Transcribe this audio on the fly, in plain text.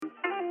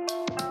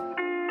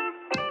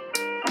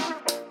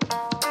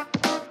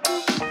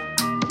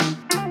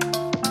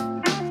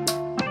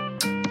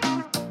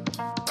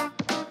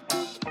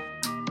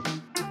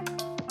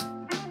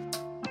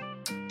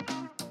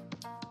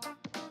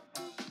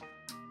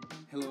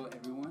Hello,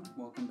 everyone.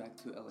 Welcome back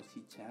to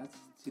LSC Chats.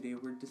 Today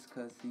we're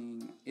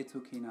discussing It's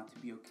Okay Not to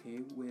Be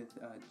Okay with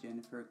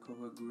Jennifer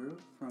Kohaguru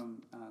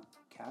from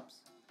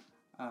CAPS.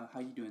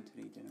 How you doing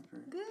today, Jennifer?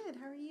 Good.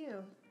 How are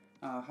you?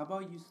 How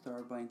about you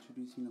start by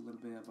introducing a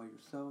little bit about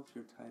yourself,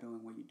 your title,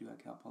 and what you do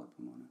at Cal Poly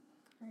Pomona?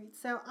 All right.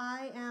 So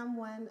I am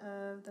one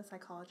of the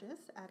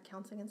psychologists at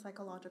Counseling and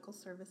Psychological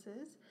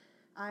Services.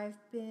 I've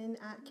been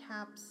at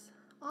CAPS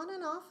on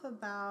and off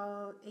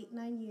about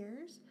 8-9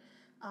 years.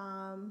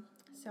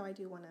 So I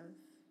do one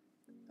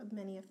of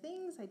many of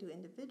things. I do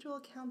individual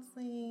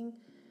counseling.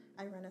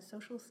 I run a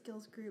social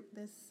skills group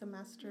this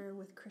semester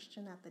with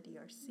Christian at the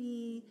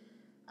DRC.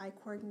 I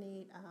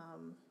coordinate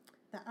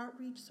the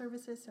outreach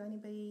services, so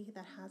anybody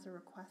that has a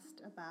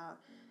request about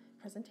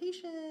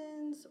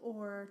presentations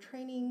or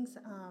trainings,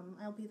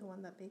 I'll be the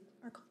one that they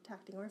are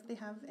contacting. Or if they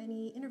have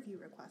any interview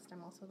request,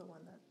 I'm also the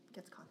one that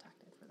gets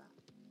contacted for that.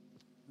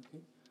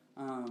 Okay.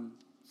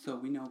 So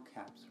we know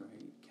CAPS,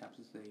 right? CAPS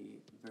is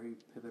a very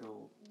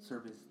pivotal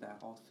service that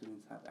all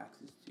students have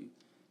access to.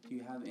 Do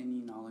you have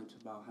any knowledge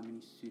about how many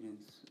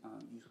students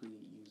usually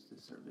use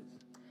this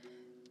service?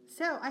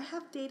 So I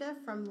have data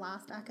from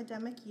last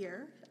academic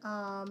year.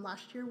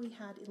 Last year we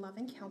had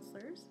 11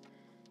 counselors,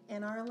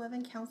 and our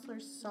 11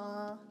 counselors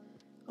saw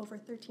over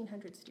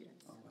 1,300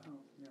 students. Oh, wow.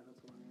 Yeah,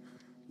 that's a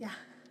Yeah.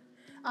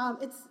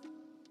 lot.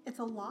 It's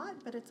a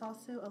lot, but it's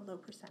also a low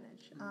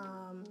percentage.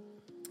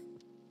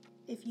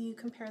 If you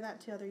compare that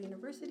to other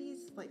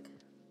universities, like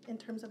in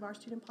terms of our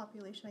student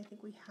population, I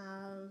think we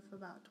have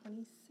about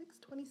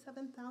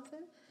 27,000.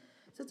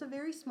 So it's a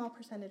very small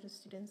percentage of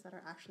students that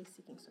are actually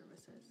seeking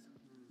services.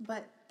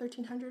 But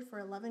 1,300 for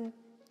 11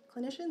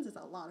 clinicians is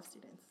a lot of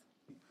students.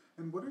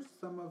 And what are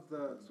some of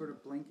the sort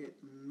of blanket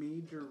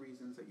major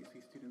reasons that you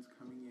see students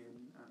coming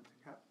in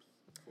to CAPS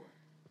for?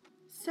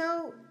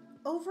 So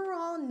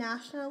overall,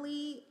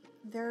 nationally,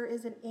 there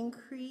is an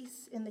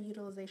increase in the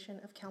utilization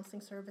of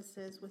counseling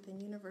services within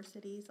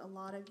universities. A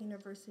lot of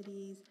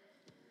universities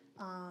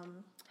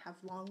have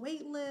long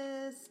wait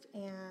lists,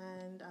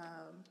 and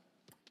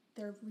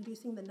they're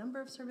reducing the number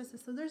of services.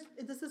 So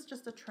this is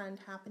just a trend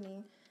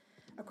happening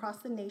across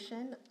the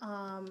nation.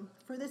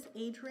 For this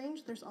age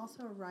range, there's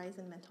also a rise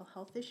in mental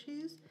health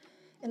issues.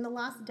 In the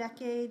last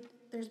decade,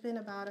 there's been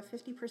about a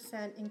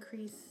 50%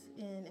 increase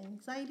in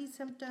anxiety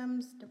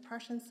symptoms,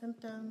 depression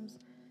symptoms,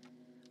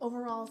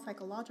 overall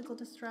psychological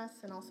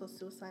distress, and also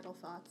suicidal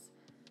thoughts.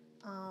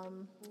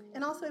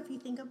 And also, if you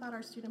think about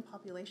our student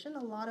population,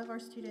 a lot of our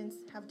students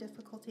have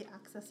difficulty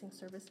accessing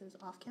services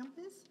off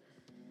campus.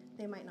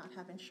 They might not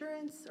have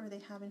insurance, or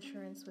they have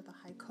insurance with a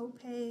high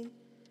copay,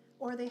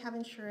 or they have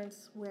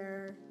insurance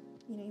where,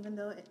 even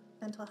though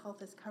mental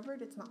health is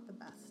covered, it's not the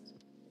best,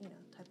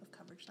 type of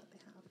coverage that they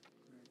have.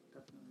 Right,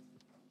 definitely.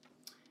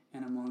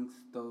 And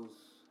amongst those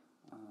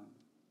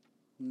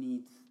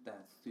needs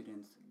that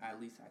students, at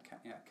least at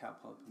Cal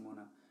Poly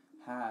Pomona,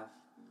 have,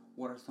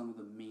 what are some of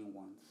the main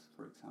ones?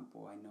 For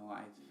example, I know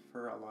I've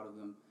heard a lot of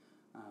them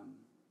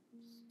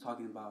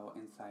talking about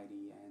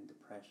anxiety and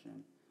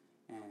depression.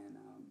 And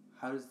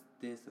how does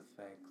this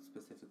affect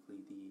specifically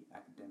the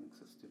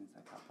academics of students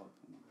at Cal Poly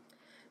Pomona?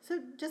 So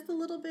just a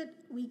little bit,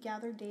 we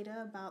gather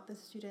data about the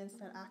students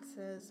that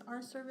access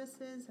our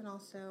services and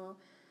also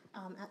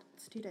at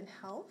Student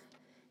Health.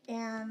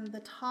 And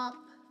the top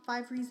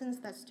 5 reasons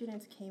that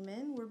students came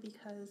in were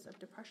because of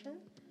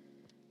depression,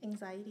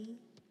 anxiety,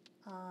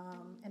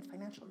 and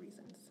financial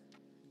reasons.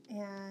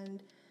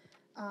 And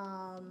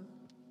can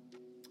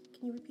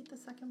you repeat the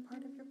second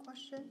part of your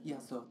question? Yeah,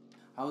 so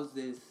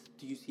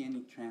do you see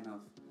any trend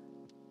of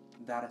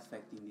that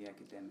affecting the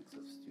academics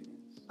of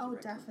students? Oh,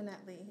 directly?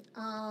 definitely.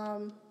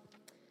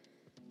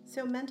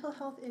 So mental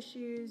health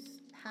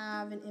issues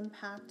have an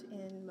impact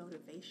in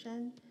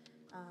motivation.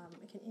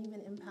 It can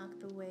even impact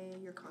the way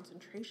your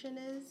concentration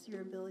is,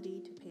 your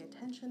ability to pay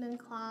attention in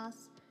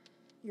class,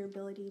 your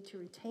ability to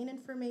retain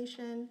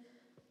information.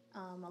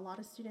 A lot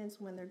of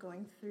students, when they're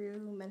going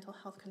through mental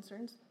health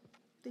concerns,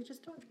 they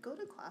just don't go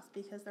to class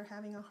because they're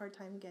having a hard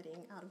time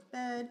getting out of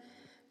bed,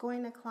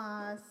 going to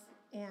class,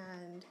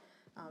 and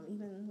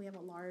even we have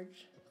a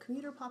large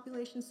commuter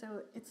population,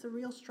 so it's a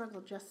real struggle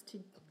just to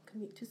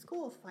commute to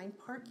school, find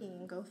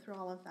parking, go through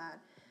all of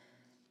that.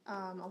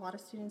 A lot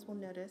of students will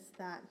notice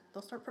that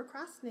they'll start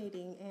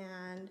procrastinating,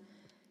 and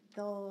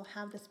they'll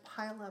have this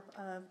pileup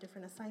of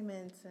different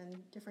assignments and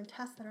different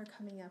tests that are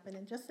coming up, and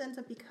it just ends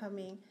up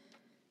becoming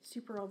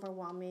super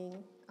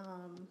overwhelming.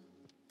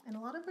 And a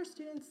lot of our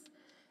students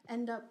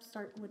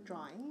start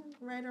withdrawing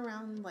right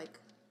around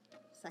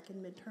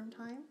second midterm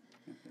time.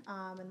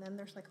 Okay. And then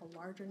there's a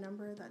larger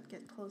number that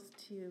get close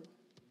to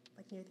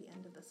near the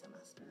end of the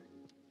semester.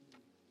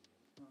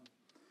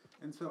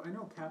 And so I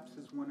know CAPS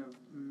is one of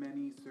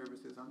many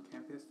services on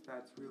campus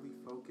that's really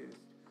focused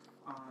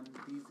on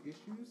these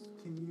issues.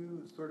 Can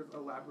you sort of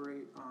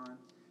elaborate on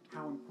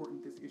how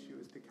important this issue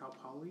is to Cal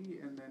Poly,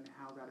 and then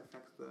how that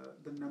affects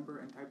the number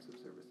and types of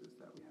services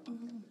that we have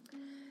on campus?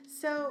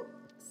 So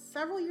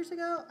several years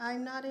ago,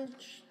 I'm not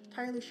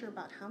entirely sure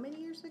about how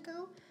many years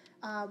ago,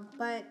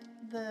 But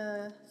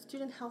the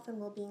student health and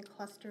well-being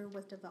cluster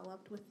was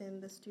developed within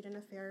the student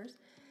affairs,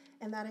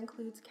 and that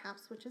includes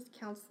CAPS, which is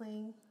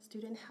counseling,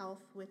 student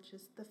health, which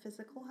is the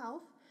physical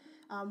health,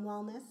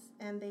 wellness,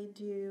 and they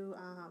do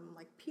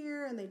like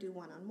peer and they do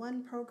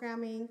one-on-one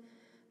programming,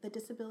 the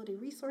Disability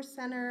Resource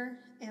Center,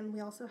 and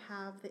we also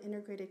have the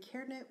Integrated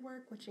Care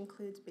Network, which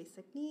includes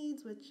basic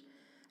needs, which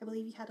I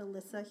believe you had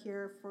Alyssa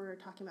here for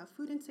talking about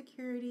food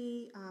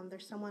insecurity.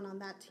 There's someone on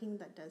that team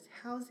that does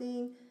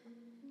housing.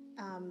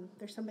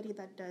 There's somebody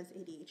that does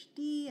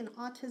ADHD and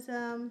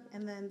autism,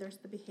 and then there's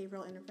the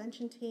behavioral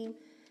intervention team,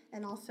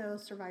 and also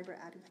survivor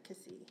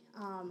advocacy.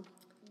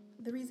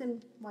 The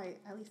reason why,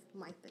 at least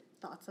my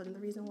thoughts on the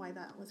reason why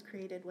that was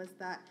created was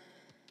that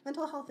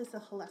mental health is a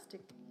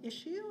holistic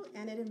issue,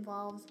 and it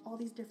involves all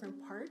these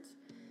different parts,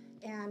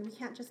 and we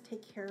can't just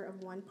take care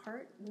of one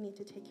part. We need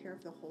to take care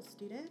of the whole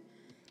student.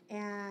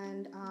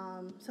 And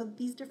so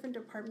these different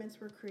departments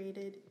were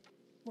created,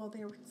 well,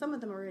 some of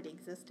them already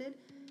existed,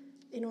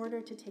 in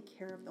order to take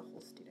care of the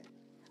whole student.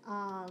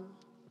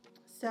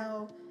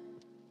 So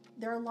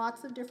there are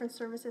lots of different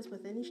services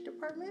within each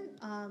department.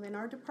 In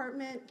our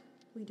department,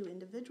 we do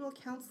individual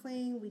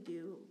counseling, we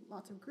do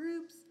lots of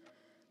groups,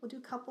 we'll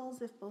do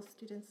couples if both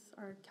students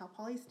are Cal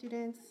Poly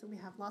students. We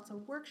have lots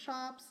of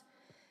workshops,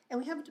 and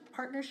we have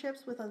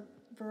partnerships with a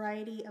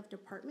variety of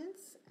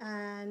departments.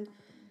 And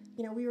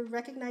we were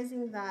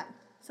recognizing that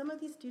some of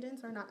these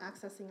students are not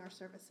accessing our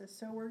services,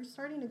 so we're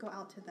starting to go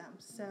out to them.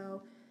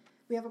 So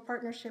we have a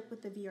partnership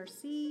with the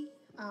VRC,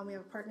 we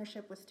have a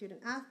partnership with student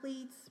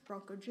athletes,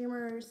 Bronco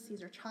Dreamers,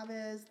 Cesar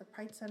Chavez, the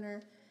Pride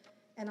Center,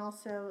 and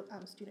also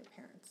student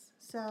parents.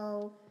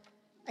 So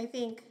I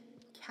think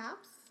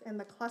CAPS and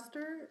the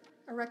cluster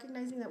are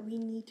recognizing that we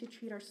need to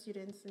treat our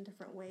students in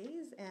different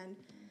ways and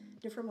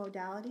different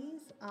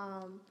modalities.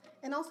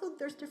 And also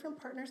there's different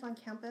partners on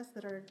campus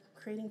that are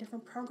creating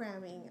different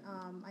programming.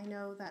 I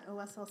know that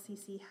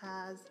OSLCC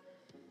has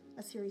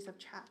a series of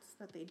chats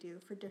that they do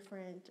for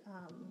different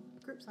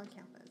groups on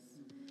campus.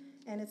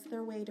 And it's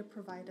their way to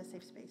provide a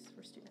safe space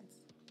for students.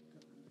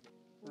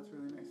 That's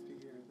really nice to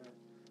hear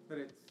that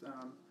it's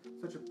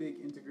such a big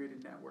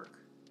integrated network,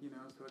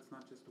 so it's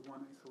not just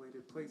one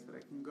isolated place that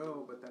I can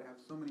go, but that I have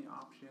so many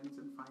options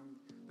and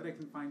that I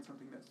can find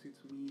something that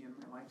suits me and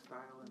my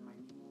lifestyle and my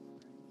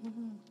needs. Right?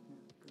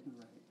 Mm-hmm.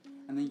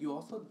 Right. And then you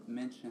also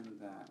mentioned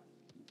that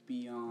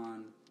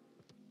beyond,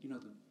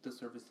 the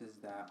services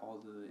that all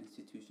the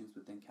institutions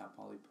within Cal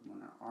Poly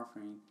Pomona are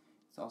offering,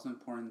 it's also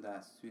important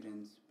that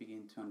students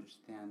begin to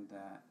understand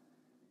that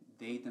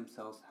they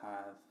themselves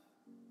have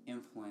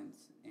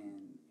influence in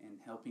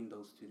helping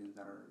those students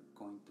that are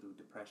going through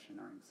depression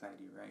or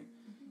anxiety, right?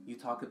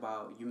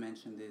 Mm-hmm. You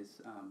mentioned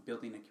this,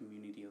 building a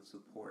community of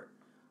support.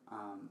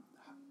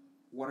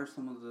 What are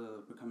some of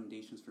the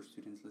recommendations for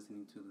students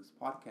listening to this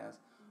podcast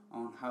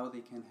on how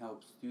they can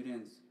help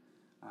students,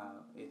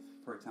 if,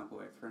 for example,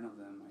 a friend of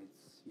them is,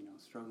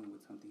 struggling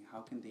with something, how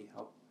can they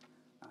help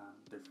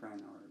their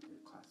friend or their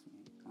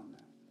classmate on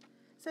that?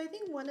 So I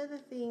think one of the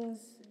things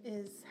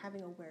is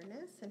having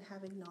awareness and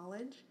having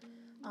knowledge.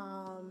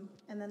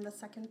 And then the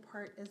second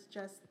part is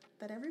just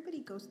that everybody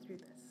goes through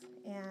this,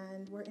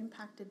 and we're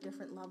impacted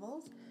different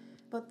levels,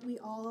 but we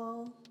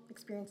all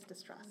experience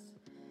distress.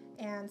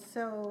 And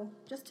so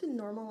just to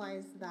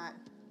normalize that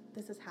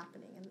this is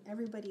happening and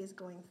everybody is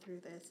going through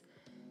this,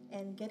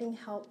 and getting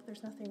help,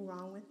 there's nothing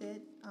wrong with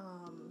it.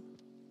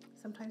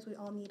 Sometimes we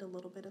all need a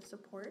little bit of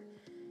support,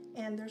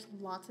 and there's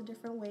lots of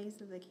different ways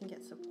that they can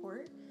get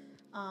support.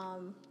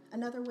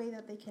 Another way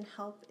that they can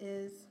help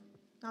is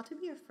not to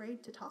be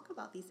afraid to talk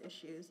about these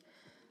issues.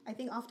 I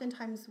think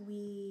oftentimes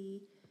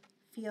we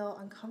feel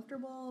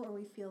uncomfortable, or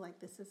we feel like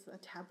this is a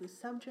taboo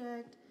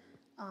subject,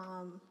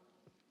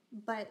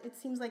 but it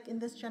seems like in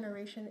this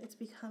generation it's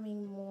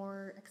becoming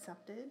more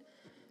accepted.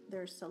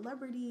 There's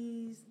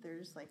celebrities,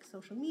 there's like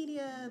social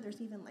media,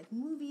 there's even like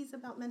movies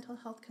about mental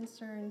health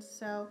concerns.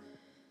 So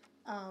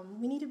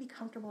we need to be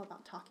comfortable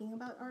about talking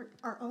about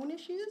our own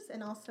issues,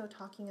 and also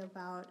talking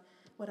about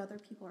what other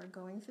people are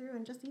going through,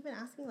 and just even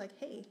asking like,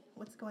 hey,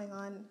 what's going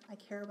on? I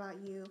care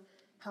about you.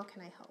 How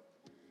can I help?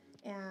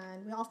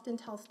 And we often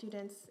tell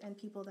students and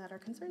people that are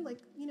concerned, like,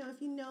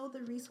 if you know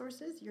the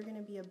resources, you're going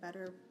to be a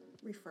better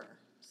referrer.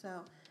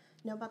 So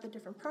know about the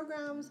different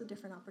programs, the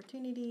different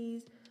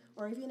opportunities,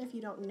 or even if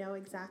you don't know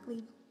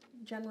exactly,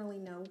 generally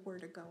know where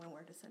to go and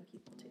where to send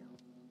people to.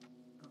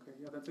 Okay,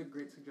 yeah, that's a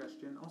great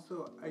suggestion.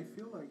 Also, I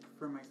feel like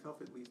for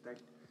myself at least,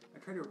 I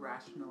try to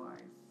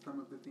rationalize some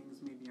of the things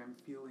maybe I'm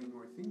feeling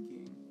or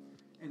thinking,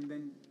 and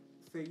then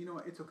say,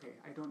 it's okay.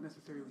 I don't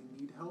necessarily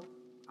need help.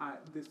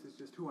 This is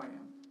just who I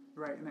am,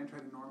 right? And I try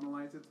to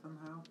normalize it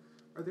somehow.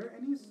 Are there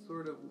any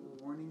sort of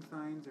warning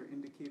signs or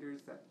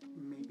indicators that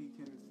maybe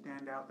can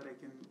stand out that I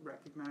can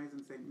recognize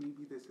and say,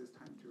 maybe this is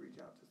time to reach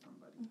out to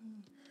somebody? Mm-hmm.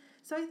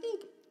 So I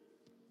think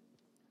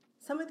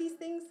some of these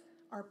things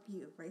are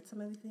you, right?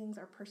 Some of these things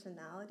are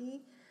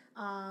personality,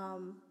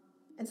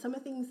 and some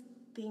of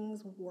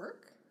things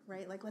work,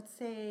 right? Like, let's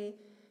say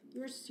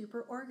you're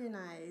super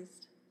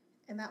organized,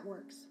 and that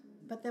works.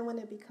 But then when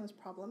it becomes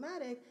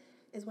problematic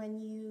is when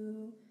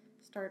you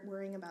start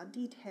worrying about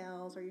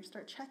details or you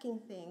start checking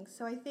things.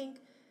 So I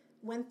think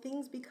when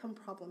things become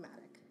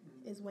problematic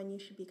is when you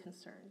should be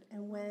concerned.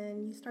 And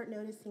when you start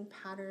noticing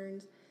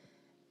patterns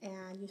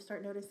and you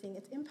start noticing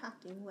it's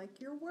impacting like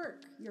your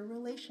work, your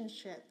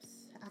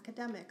relationships,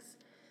 academics,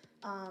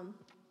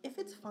 if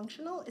it's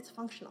functional, it's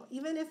functional.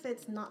 Even if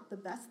it's not the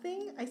best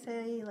thing, I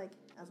say like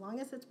as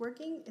long as it's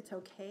working, it's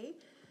okay.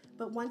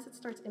 But once it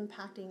starts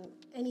impacting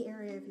any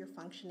area of your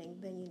functioning,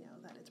 then you know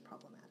that it's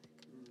problematic.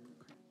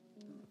 Okay.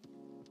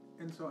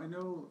 And so I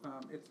know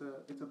it's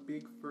a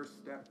big first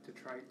step to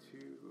try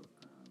to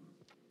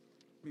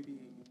maybe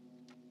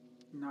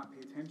not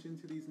pay attention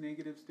to these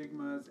negative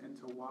stigmas and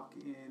to walk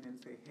in and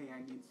say, hey,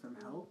 I need some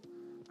help.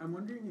 I'm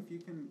wondering if you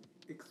can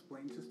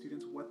explain to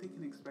students what they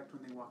can expect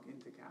when they walk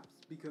into CAPS,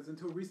 because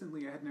until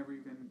recently I had never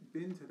even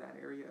been to that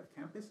area of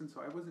campus, and so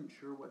I wasn't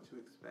sure what to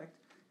expect.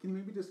 Can you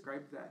maybe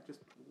describe that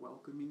just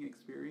welcoming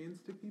experience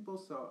to people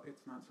so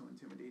it's not so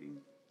intimidating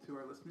to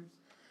our listeners?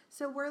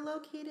 So we're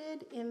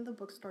located in the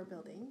bookstore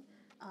building.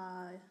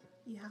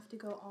 You have to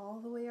go all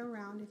the way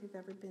around if you've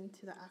ever been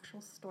to the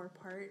actual store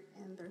part,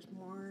 and there's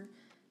more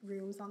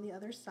rooms on the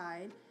other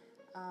side.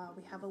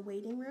 We have a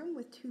waiting room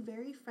with two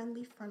very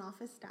friendly front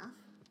office staff,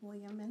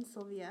 William and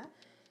Sylvia.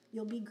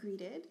 You'll be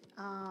greeted.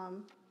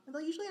 And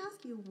they'll usually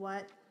ask you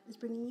what is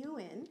bringing you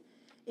in.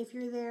 If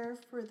you're there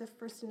for the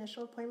first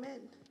initial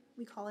appointment,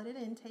 we call it an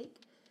intake,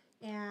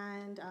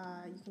 and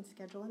you can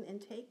schedule an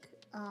intake.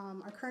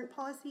 Our current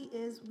policy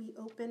is we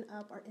open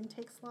up our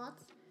intake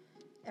slots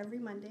every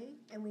Monday,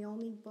 and we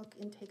only book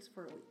intakes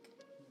for a week.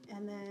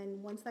 And then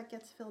once that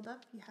gets filled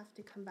up, you have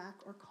to come back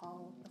or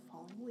call the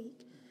following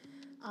week.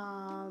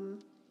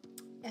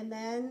 And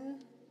then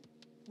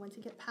once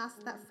you get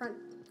past that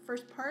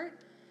first part,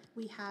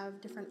 we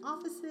have different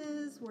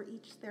offices where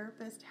each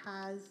therapist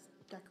has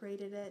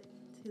decorated it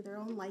to their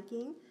own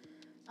liking.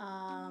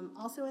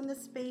 Also in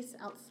this space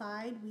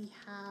outside, we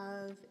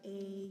have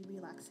a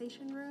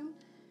relaxation room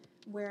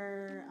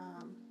where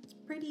it's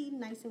pretty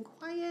nice and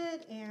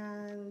quiet,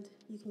 and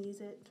you can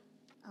use it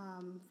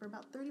for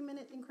about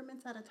 30-minute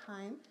increments at a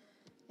time.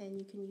 And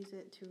you can use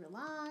it to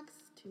relax,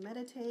 to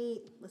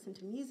meditate, listen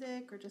to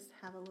music, or just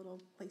have a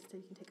little place that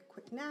you can take a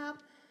quick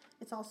nap.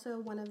 It's also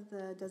one of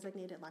the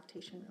designated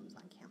lactation rooms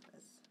on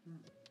campus.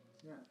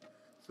 Yeah.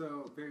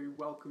 So very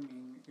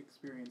welcoming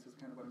experience is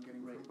kind of what I'm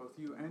getting from both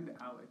you and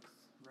Alex,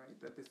 right?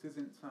 That this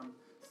isn't some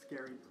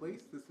scary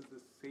place. This is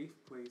a safe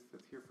place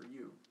that's here for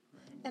you.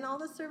 Right? And all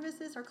the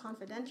services are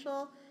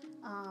confidential.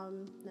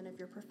 None of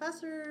your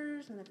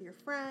professors, none of your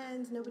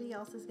friends, nobody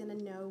else is going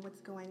to know what's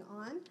going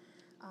on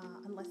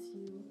unless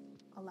you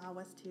allow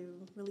us to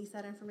release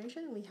that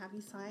information. We have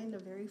you sign a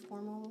very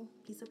formal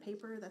piece of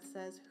paper that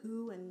says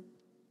who and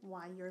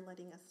why you're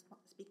letting us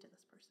speak to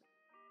this person.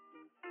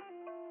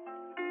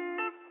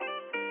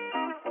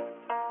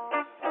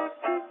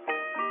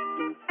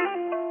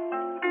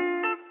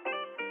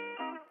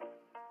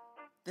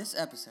 This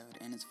episode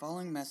and its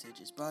following message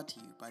is brought to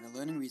you by the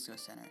Learning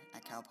Resource Center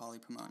at Cal Poly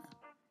Pomona.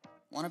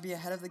 Want to be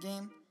ahead of the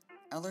game?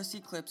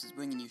 LRC Clips is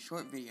bringing you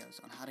short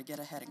videos on how to get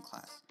ahead in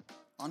class,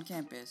 on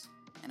campus,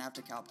 and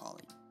after Cal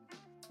Poly.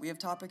 We have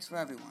topics for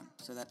everyone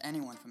so that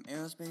anyone from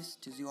aerospace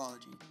to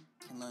zoology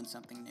can learn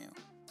something new.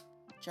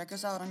 Check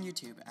us out on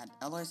YouTube at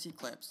LRC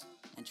Clips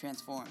and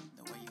transform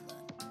the way you learn.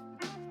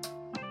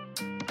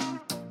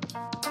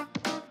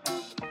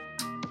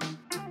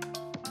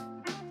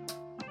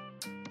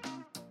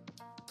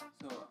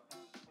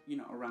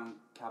 Around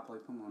Cal Poly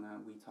Pomona,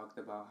 we talked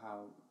about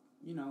how,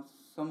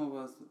 some of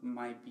us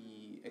might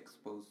be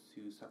exposed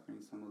to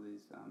suffering some of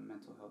these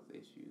mental health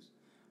issues.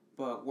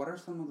 But what are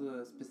some of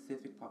the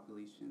specific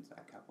populations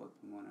at Cal Poly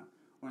Pomona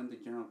or in the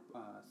general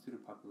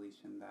student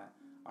population that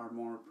are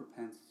more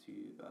propense to,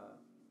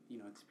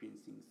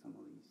 experiencing some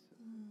of these?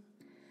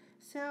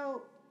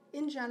 So,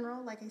 in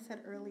general, like I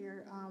said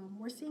earlier,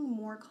 we're seeing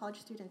more college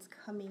students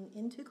coming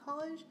into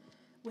college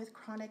with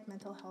chronic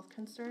mental health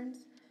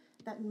concerns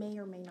that may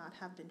or may not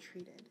have been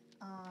treated.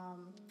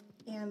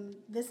 And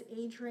this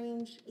age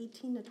range,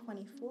 18 to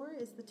 24,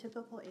 is the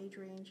typical age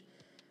range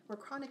where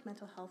chronic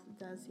mental health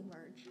does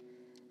emerge.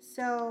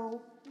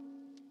 So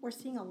we're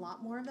seeing a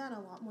lot more of that. A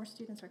lot more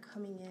students are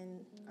coming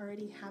in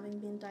already having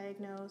been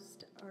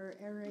diagnosed or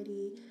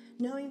already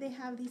knowing they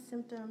have these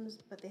symptoms,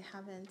 but they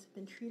haven't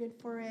been treated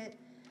for it.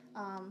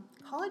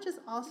 College is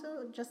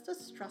also just a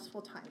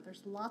stressful time.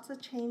 There's lots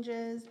of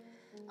changes.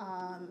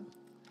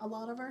 A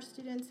lot of our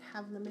students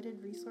have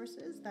limited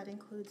resources. That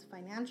includes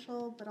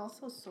financial, but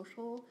also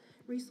social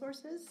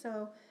resources.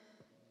 So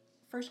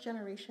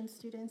first-generation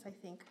students, I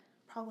think,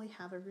 probably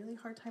have a really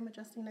hard time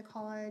adjusting to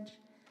college.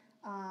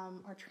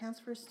 Our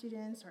transfer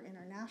students, our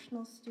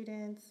international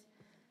students,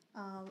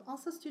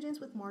 also students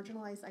with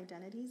marginalized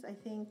identities. I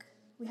think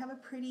we have a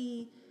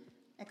pretty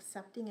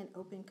accepting and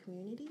open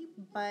community,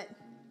 but,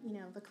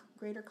 the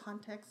greater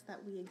context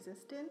that we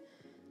exist in,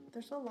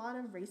 there's a lot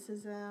of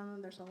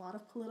racism, there's a lot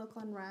of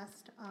political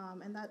unrest,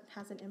 and that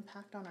has an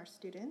impact on our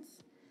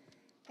students.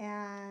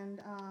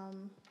 And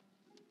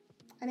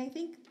I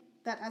think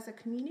that as a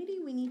community,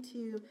 we need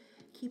to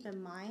keep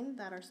in mind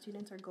that our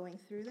students are going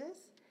through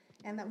this,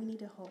 and that we need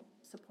to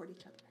support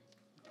each other.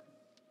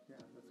 Yeah,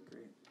 that's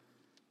great.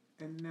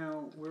 And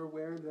now we're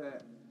aware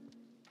that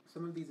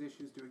some of these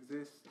issues do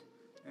exist,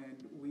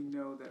 and we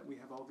know that we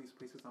have all these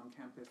places on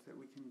campus that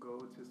we can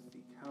go to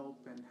seek help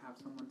and have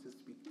someone to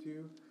speak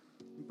to.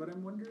 But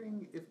I'm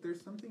wondering if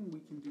there's something we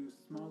can do,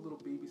 small little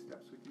baby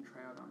steps we can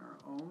try out on our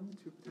own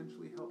to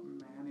potentially help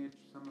manage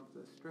some of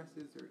the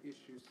stresses or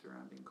issues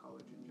surrounding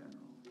college in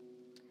general.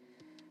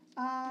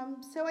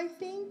 So I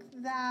think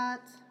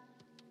that,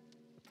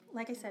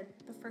 like I said,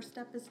 the first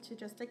step is to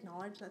just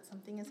acknowledge that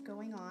something is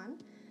going on,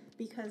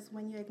 because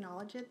when you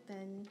acknowledge it,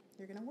 then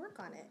you're going to work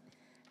on it.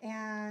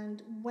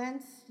 And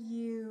once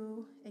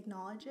you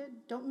acknowledge it,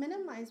 don't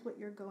minimize what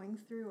you're going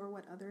through or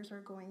what others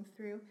are going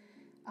through.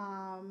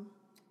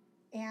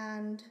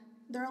 And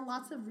there are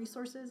lots of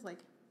resources, like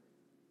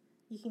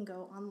you can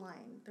go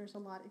online. There's a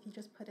lot, if you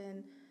just put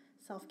in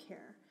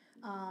self-care.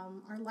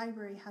 Our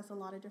library has a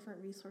lot of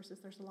different resources.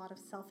 There's a lot of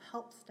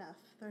self-help stuff.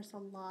 There's a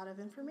lot of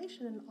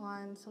information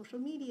on social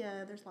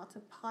media. There's lots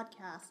of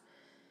podcasts.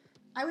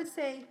 I would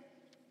say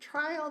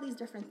try all these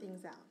different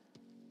things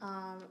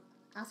out.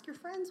 Ask your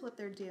friends what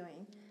they're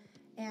doing.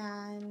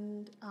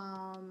 And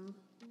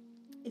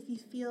if you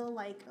feel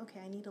like,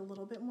 okay, I need a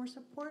little bit more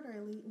support or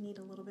I need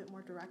a little bit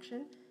more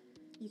direction,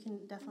 you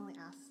can definitely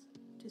ask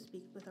to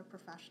speak with a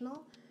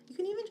professional. You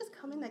can even just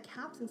come in at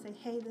CAPS and say,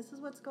 hey, this is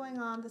what's going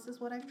on, this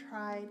is what I've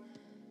tried,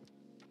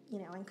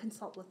 and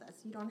consult with us.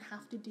 You don't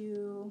have to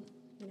do,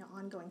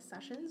 ongoing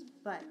sessions,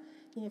 but,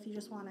 if you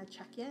just want to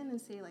check in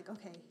and say, like,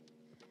 okay,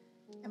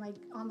 am I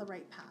on the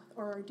right path?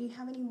 Or do you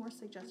have any more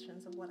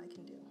suggestions of what I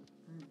can do?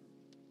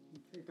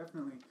 Okay,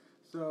 definitely.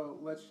 So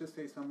let's just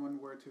say someone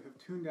were to have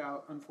tuned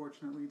out,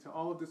 unfortunately, to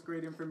all of this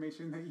great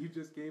information that you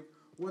just gave.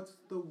 What's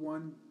the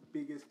one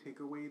biggest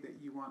takeaway that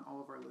you want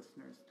all of our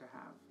listeners to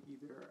have,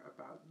 either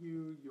about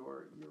you,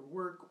 your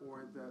work,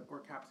 or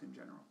CAPS in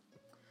general?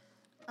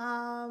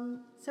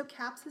 So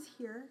CAPS is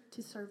here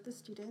to serve the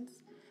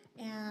students,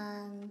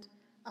 and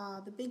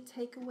the big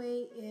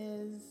takeaway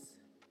is,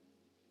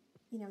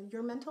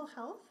 your mental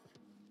health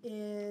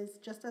is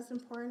just as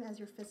important as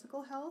your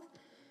physical health.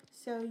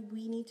 So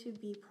we need to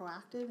be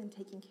proactive in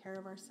taking care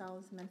of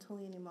ourselves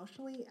mentally and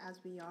emotionally as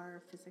we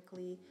are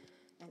physically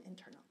and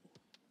internally.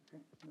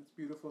 Okay, that's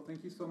beautiful.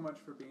 Thank you so much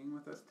for being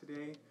with us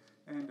today.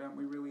 And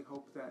we really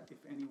hope that if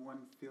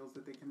anyone feels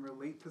that they can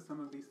relate to some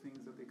of these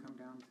things, that they come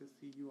down to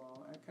see you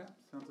all at CAPS.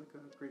 Sounds like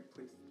a great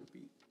place to be.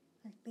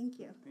 All right, thank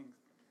you. Thanks.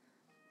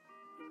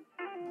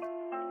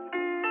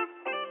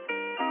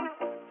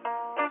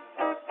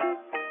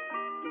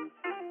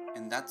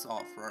 And that's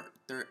all for our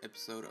third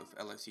episode of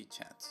LRC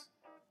Chats.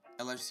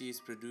 LRC is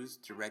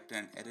produced, directed,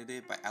 and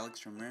edited by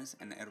Alex Ramirez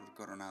and Edward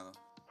Coronado.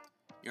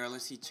 Your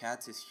LRC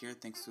Chats is here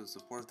thanks to the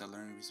support of the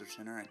Learning Resource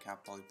Center at Cal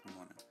Poly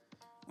Pomona.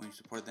 When you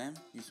support them,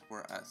 you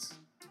support us.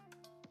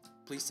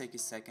 Please take a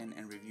second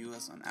and review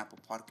us on Apple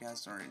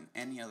Podcasts or in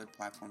any other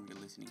platform you're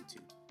listening to,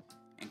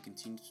 and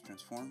continue to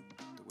transform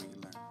the way you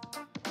learn.